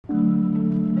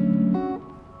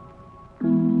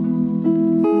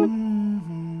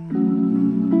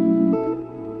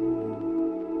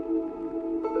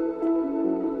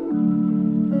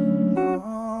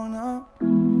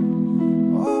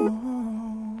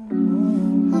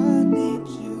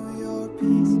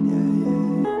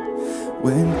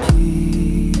when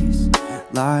peace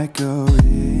like a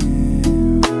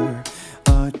river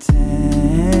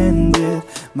attendeth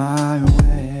my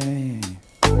way,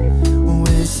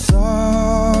 with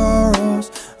sorrows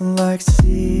like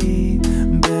sea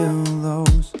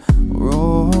billows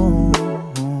roll.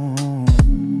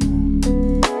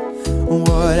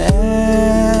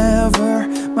 Whatever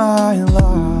my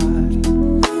lot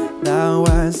thou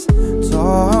hast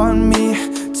taught me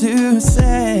to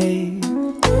say,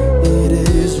 it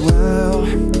is well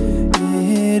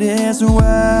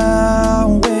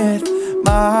with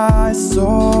my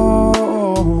soul.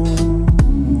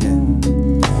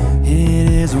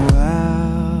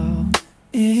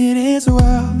 It is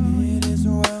well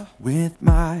with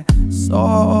my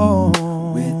soul,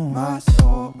 with my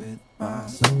soul, with my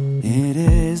soul. It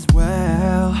is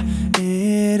well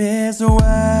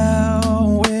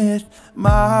with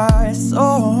my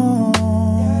soul.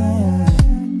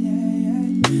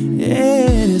 It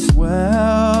is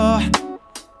well,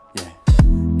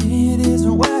 it is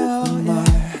well with my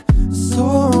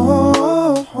soul.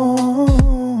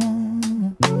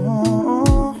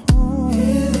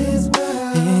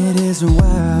 It is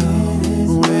well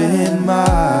with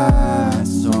my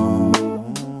soul.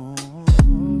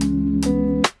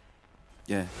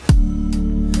 Yeah.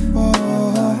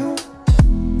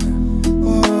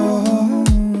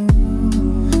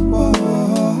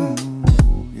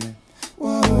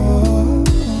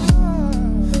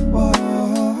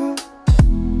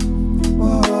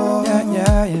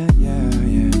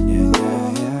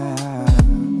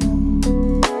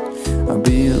 I'd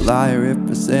be a liar if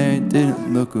I say I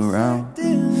didn't look around.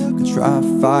 Could try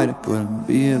to fight it, but I'd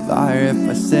be a liar if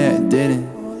I say I didn't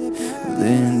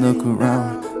look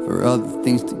around for other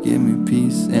things to give me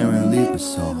peace and relieve my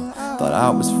soul. Thought I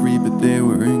was free, but they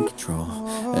were in control,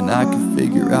 and I could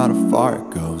figure out how far it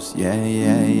goes. Yeah.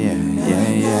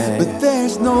 But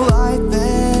there's no light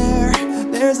there,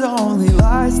 there's only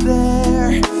lies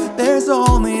there. There's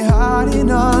only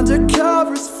hiding under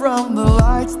covers from the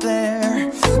lights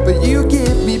there. But you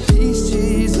give me peace,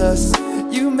 Jesus.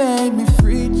 You made me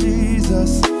free,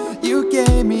 Jesus. You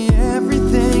gave me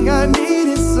everything I need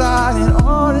inside, and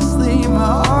honestly,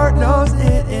 my heart knows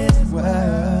it is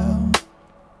well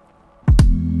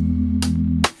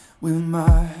with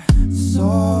my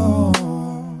soul.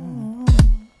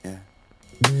 Yeah.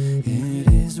 It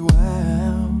is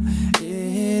well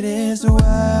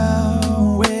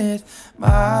with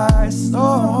my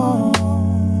soul.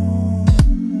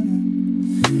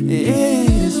 It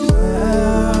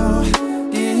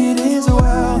is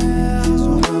well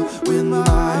with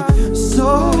my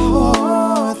soul,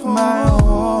 with my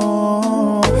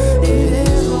whole. It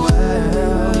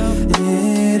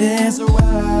is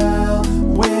well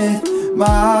with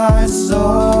my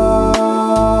soul.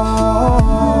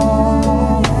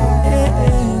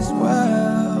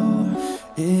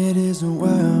 It is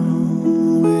well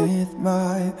with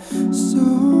my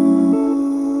soul.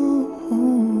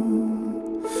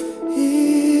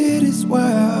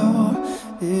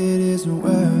 It is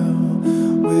well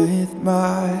with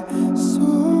my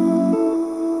soul.